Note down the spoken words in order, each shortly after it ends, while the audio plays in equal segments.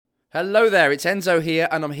Hello there, it's Enzo here,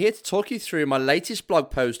 and I'm here to talk you through my latest blog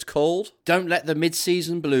post called Don't Let the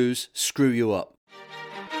Mid-Season Blues Screw You Up.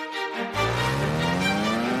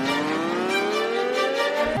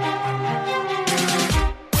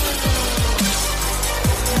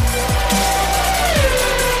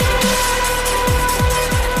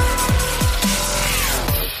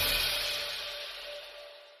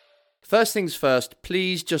 First things first,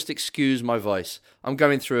 please just excuse my voice. I'm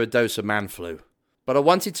going through a dose of man flu. But I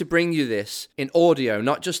wanted to bring you this in audio,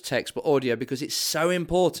 not just text, but audio, because it's so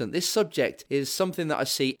important. This subject is something that I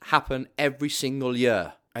see happen every single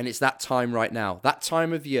year. And it's that time right now, that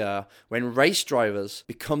time of year when race drivers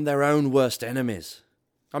become their own worst enemies.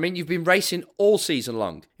 I mean, you've been racing all season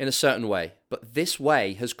long in a certain way, but this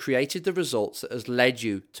way has created the results that has led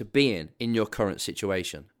you to being in your current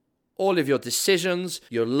situation. All of your decisions,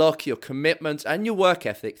 your luck, your commitment, and your work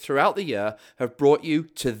ethic throughout the year have brought you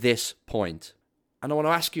to this point. And I want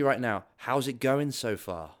to ask you right now, how's it going so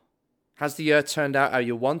far? Has the year turned out how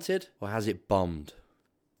you wanted, or has it bombed?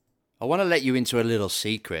 I want to let you into a little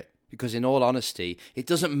secret, because in all honesty, it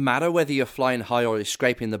doesn't matter whether you're flying high or you're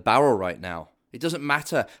scraping the barrel right now. It doesn't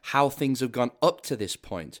matter how things have gone up to this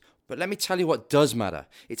point. But let me tell you what does matter.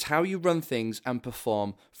 It's how you run things and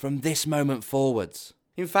perform from this moment forwards.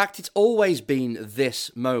 In fact, it's always been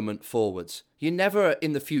this moment forwards. You're never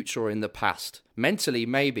in the future or in the past. Mentally,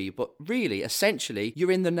 maybe, but really, essentially,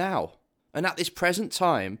 you're in the now. And at this present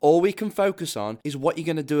time, all we can focus on is what you're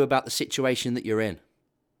going to do about the situation that you're in.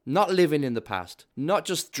 Not living in the past, not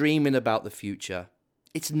just dreaming about the future.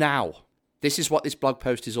 It's now. This is what this blog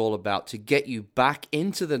post is all about, to get you back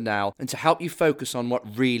into the now and to help you focus on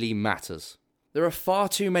what really matters. There are far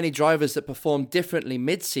too many drivers that perform differently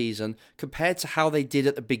mid-season compared to how they did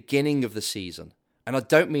at the beginning of the season. And I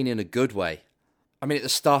don't mean in a good way. I mean at the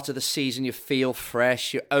start of the season you feel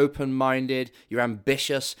fresh, you're open-minded, you're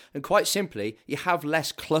ambitious, and quite simply, you have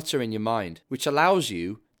less clutter in your mind, which allows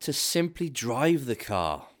you to simply drive the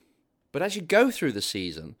car. But as you go through the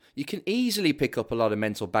season, you can easily pick up a lot of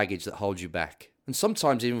mental baggage that holds you back, and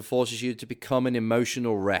sometimes even forces you to become an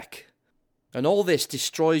emotional wreck. And all this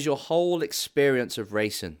destroys your whole experience of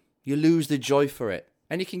racing. You lose the joy for it.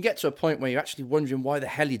 And you can get to a point where you're actually wondering why the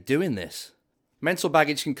hell you're doing this. Mental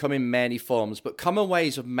baggage can come in many forms, but common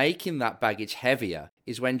ways of making that baggage heavier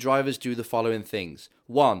is when drivers do the following things.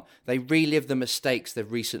 1, they relive the mistakes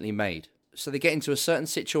they've recently made. So they get into a certain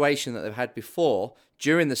situation that they've had before,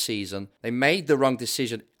 during the season, they made the wrong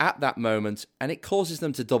decision at that moment, and it causes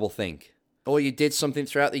them to double think. Or you did something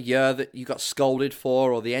throughout the year that you got scolded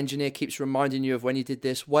for, or the engineer keeps reminding you of when you did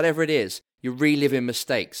this, whatever it is, you're reliving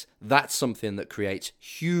mistakes. That's something that creates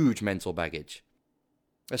huge mental baggage.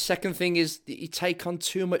 A second thing is that you take on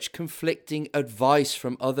too much conflicting advice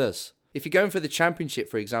from others. If you're going for the championship,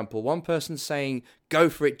 for example, one person's saying, go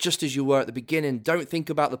for it just as you were at the beginning, don't think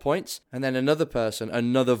about the points. And then another person,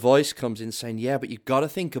 another voice comes in saying, yeah, but you've got to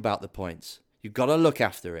think about the points. You've got to look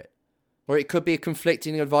after it. Or it could be a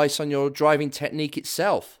conflicting advice on your driving technique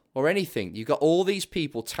itself, or anything. You've got all these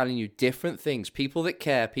people telling you different things, people that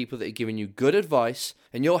care, people that are giving you good advice,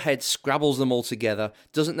 and your head scrabbles them all together,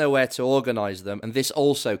 doesn't know where to organise them, and this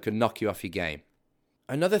also can knock you off your game.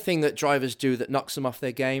 Another thing that drivers do that knocks them off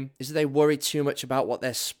their game is that they worry too much about what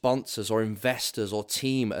their sponsors or investors or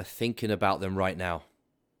team are thinking about them right now.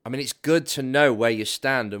 I mean, it's good to know where you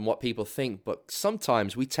stand and what people think, but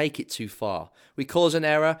sometimes we take it too far. We cause an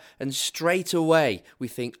error and straight away we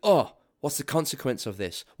think, oh, what's the consequence of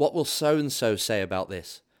this? What will so-and-so say about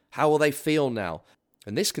this? How will they feel now?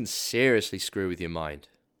 And this can seriously screw with your mind.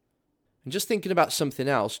 And just thinking about something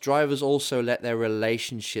else, drivers also let their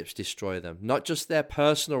relationships destroy them. Not just their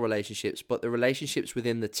personal relationships, but the relationships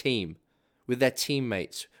within the team, with their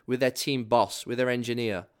teammates, with their team boss, with their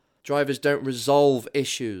engineer. Drivers don't resolve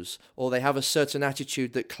issues, or they have a certain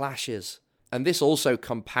attitude that clashes. And this also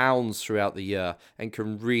compounds throughout the year and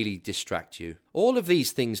can really distract you. All of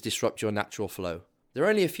these things disrupt your natural flow. There are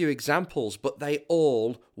only a few examples, but they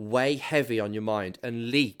all weigh heavy on your mind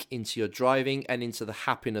and leak into your driving and into the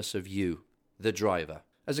happiness of you, the driver.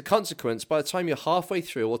 As a consequence, by the time you're halfway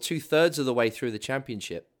through or 2/3 of the way through the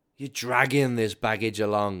championship, you're dragging this baggage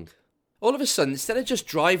along. All of a sudden, instead of just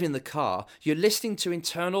driving the car, you're listening to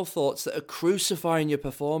internal thoughts that are crucifying your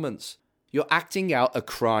performance. You're acting out a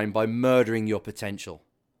crime by murdering your potential.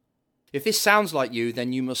 If this sounds like you,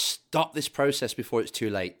 then you must stop this process before it's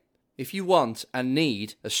too late. If you want and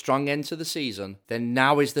need a strong end to the season, then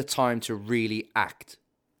now is the time to really act.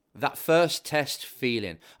 That first test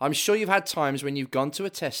feeling. I'm sure you've had times when you've gone to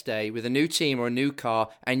a test day with a new team or a new car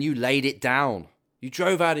and you laid it down. You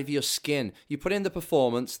drove out of your skin. You put in the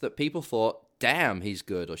performance that people thought, damn, he's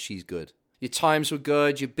good or she's good. Your times were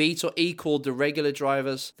good, you beat or equaled the regular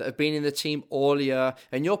drivers that have been in the team all year,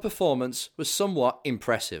 and your performance was somewhat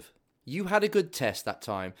impressive. You had a good test that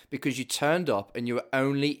time because you turned up and you were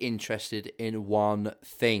only interested in one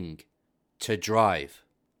thing: to drive.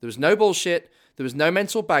 There was no bullshit, there was no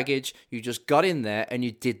mental baggage, you just got in there and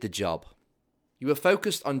you did the job. You were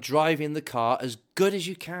focused on driving the car as good as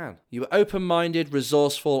you can. You were open-minded,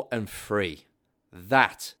 resourceful, and free.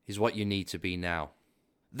 That is what you need to be now.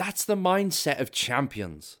 That's the mindset of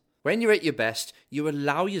champions. When you're at your best, you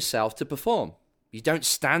allow yourself to perform. You don't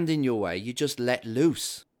stand in your way, you just let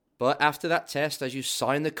loose. But after that test, as you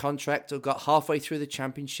signed the contract or got halfway through the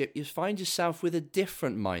championship, you find yourself with a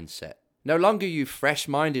different mindset. No longer you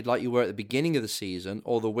fresh-minded like you were at the beginning of the season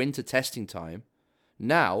or the winter testing time.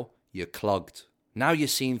 Now, you're clogged. Now you're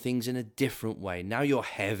seeing things in a different way. Now you're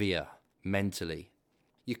heavier mentally.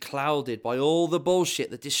 You're clouded by all the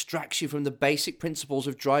bullshit that distracts you from the basic principles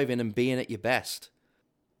of driving and being at your best.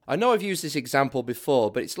 I know I've used this example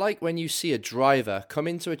before, but it's like when you see a driver come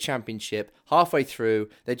into a championship halfway through,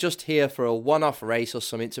 they're just here for a one-off race or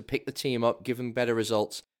something to pick the team up, give them better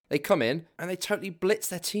results. They come in and they totally blitz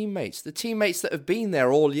their teammates, the teammates that have been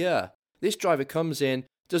there all year. This driver comes in,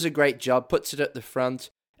 does a great job, puts it at the front,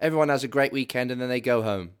 everyone has a great weekend and then they go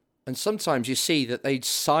home. And sometimes you see that they'd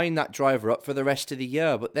sign that driver up for the rest of the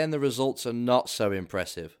year, but then the results are not so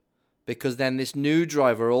impressive. Because then this new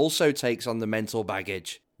driver also takes on the mental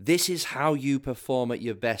baggage. This is how you perform at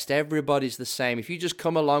your best. Everybody's the same. If you just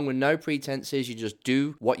come along with no pretenses, you just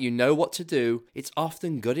do what you know what to do, it's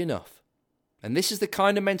often good enough. And this is the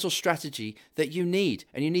kind of mental strategy that you need,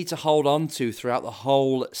 and you need to hold on to throughout the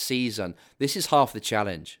whole season. This is half the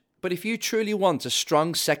challenge. But if you truly want a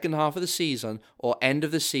strong second half of the season or end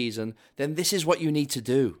of the season, then this is what you need to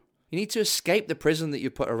do. You need to escape the prison that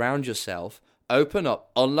you put around yourself, open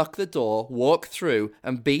up, unlock the door, walk through,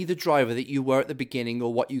 and be the driver that you were at the beginning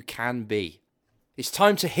or what you can be. It's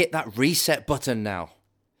time to hit that reset button now.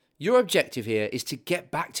 Your objective here is to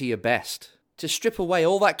get back to your best, to strip away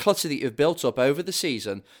all that clutter that you've built up over the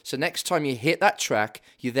season, so next time you hit that track,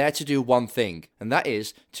 you're there to do one thing, and that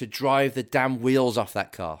is to drive the damn wheels off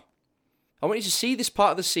that car. I want you to see this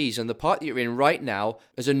part of the season, the part that you're in right now,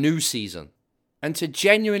 as a new season, and to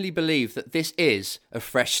genuinely believe that this is a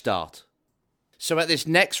fresh start. So at this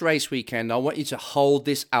next race weekend, I want you to hold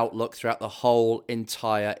this outlook throughout the whole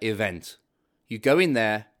entire event. You go in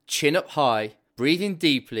there, chin up high, breathing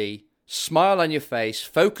deeply, smile on your face,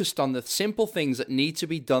 focused on the simple things that need to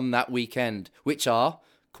be done that weekend, which are,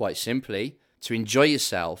 quite simply, to enjoy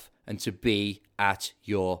yourself and to be at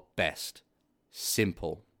your best.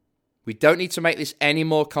 Simple. We don't need to make this any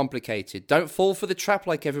more complicated. Don't fall for the trap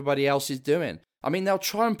like everybody else is doing. I mean, they'll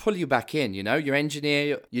try and pull you back in, you know, your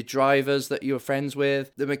engineer, your drivers that you're friends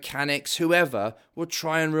with, the mechanics, whoever, will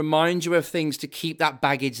try and remind you of things to keep that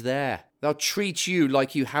baggage there. They'll treat you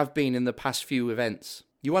like you have been in the past few events.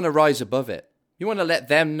 You want to rise above it. You want to let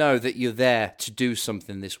them know that you're there to do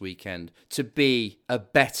something this weekend, to be a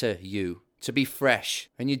better you, to be fresh.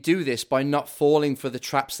 And you do this by not falling for the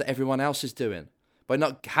traps that everyone else is doing. By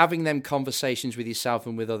not having them conversations with yourself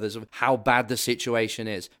and with others of how bad the situation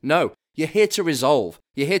is. No, you're here to resolve.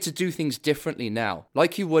 You're here to do things differently now,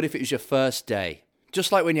 like you would if it was your first day.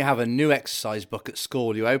 Just like when you have a new exercise book at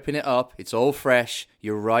school, you open it up, it's all fresh,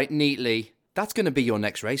 you write neatly. That's going to be your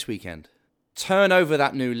next race weekend. Turn over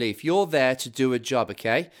that new leaf. You're there to do a job,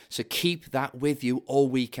 okay? So keep that with you all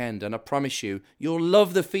weekend, and I promise you, you'll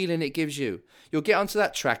love the feeling it gives you. You'll get onto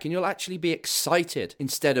that track and you'll actually be excited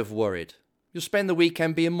instead of worried. You'll spend the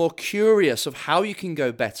weekend being more curious of how you can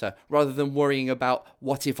go better rather than worrying about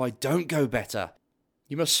what if I don't go better.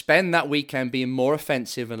 You must spend that weekend being more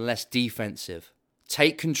offensive and less defensive.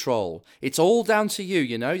 Take control. It's all down to you,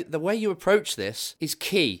 you know. The way you approach this is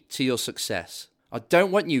key to your success. I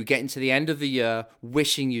don't want you getting to the end of the year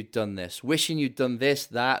wishing you'd done this, wishing you'd done this,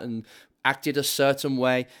 that, and acted a certain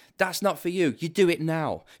way. That's not for you. You do it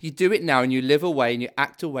now. You do it now and you live away and you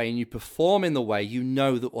act away and you perform in the way you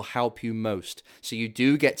know that will help you most. So you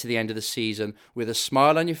do get to the end of the season with a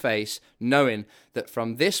smile on your face, knowing that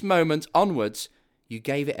from this moment onwards, you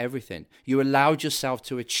gave it everything. You allowed yourself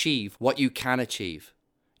to achieve what you can achieve.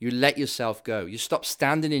 You let yourself go. You stop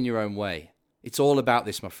standing in your own way. It's all about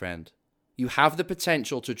this, my friend. You have the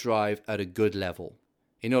potential to drive at a good level.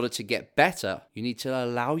 In order to get better, you need to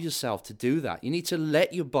allow yourself to do that. You need to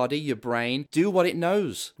let your body, your brain, do what it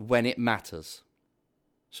knows when it matters.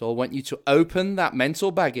 So I want you to open that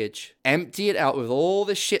mental baggage, empty it out with all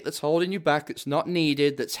the shit that's holding you back, that's not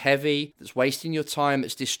needed, that's heavy, that's wasting your time,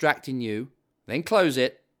 that's distracting you. Then close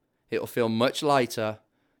it. It'll feel much lighter.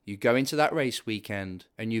 You go into that race weekend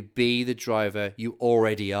and you be the driver you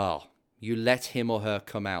already are. you let him or her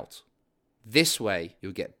come out. This way,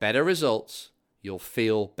 you'll get better results, you'll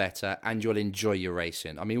feel better, and you'll enjoy your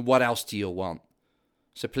racing. I mean, what else do you want?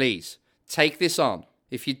 So please, take this on.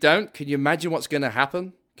 If you don't, can you imagine what's going to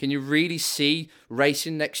happen? Can you really see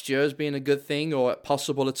racing next year as being a good thing or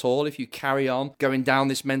possible at all if you carry on going down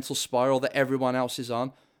this mental spiral that everyone else is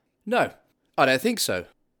on? No, I don't think so.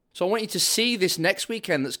 So I want you to see this next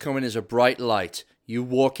weekend that's coming as a bright light. You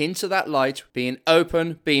walk into that light being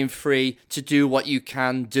open, being free to do what you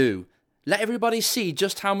can do. Let everybody see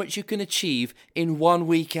just how much you can achieve in one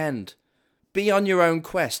weekend. Be on your own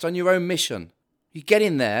quest, on your own mission. You get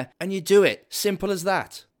in there and you do it. Simple as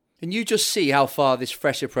that. And you just see how far this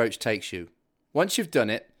fresh approach takes you. Once you've done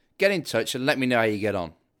it, get in touch and let me know how you get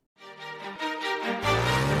on.